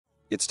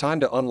It's time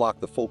to unlock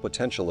the full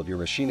potential of your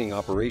machining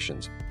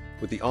operations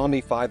with the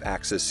Omni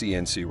 5-axis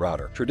CNC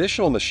router.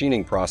 Traditional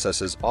machining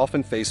processes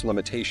often face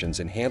limitations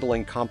in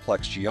handling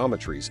complex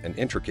geometries and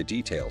intricate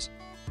details.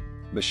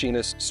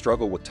 Machinists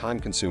struggle with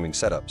time-consuming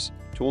setups,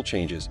 tool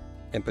changes,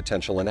 and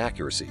potential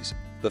inaccuracies.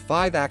 The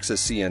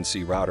 5-axis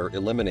CNC router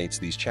eliminates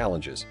these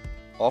challenges,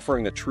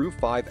 offering a true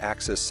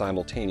 5-axis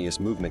simultaneous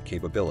movement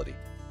capability.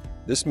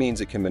 This means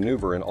it can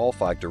maneuver in all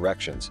 5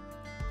 directions.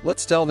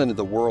 Let's delve into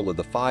the world of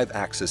the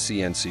 5-axis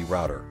CNC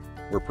router,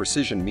 where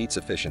precision meets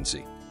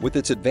efficiency. With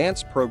its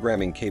advanced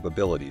programming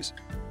capabilities,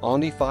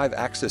 Omni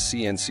 5-axis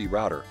CNC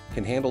router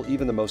can handle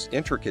even the most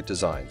intricate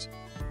designs,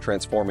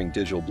 transforming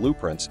digital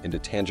blueprints into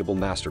tangible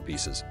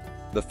masterpieces.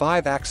 The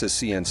 5-axis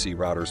CNC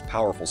router's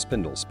powerful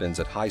spindle spins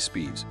at high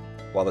speeds,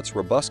 while its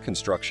robust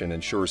construction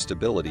ensures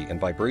stability and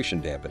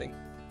vibration dampening,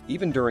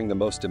 even during the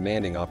most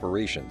demanding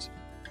operations.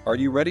 Are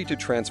you ready to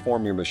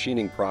transform your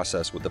machining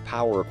process with the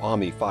power of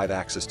Omni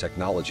 5-axis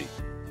technology?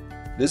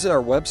 Visit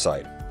our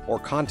website or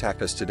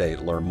contact us today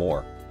to learn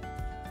more.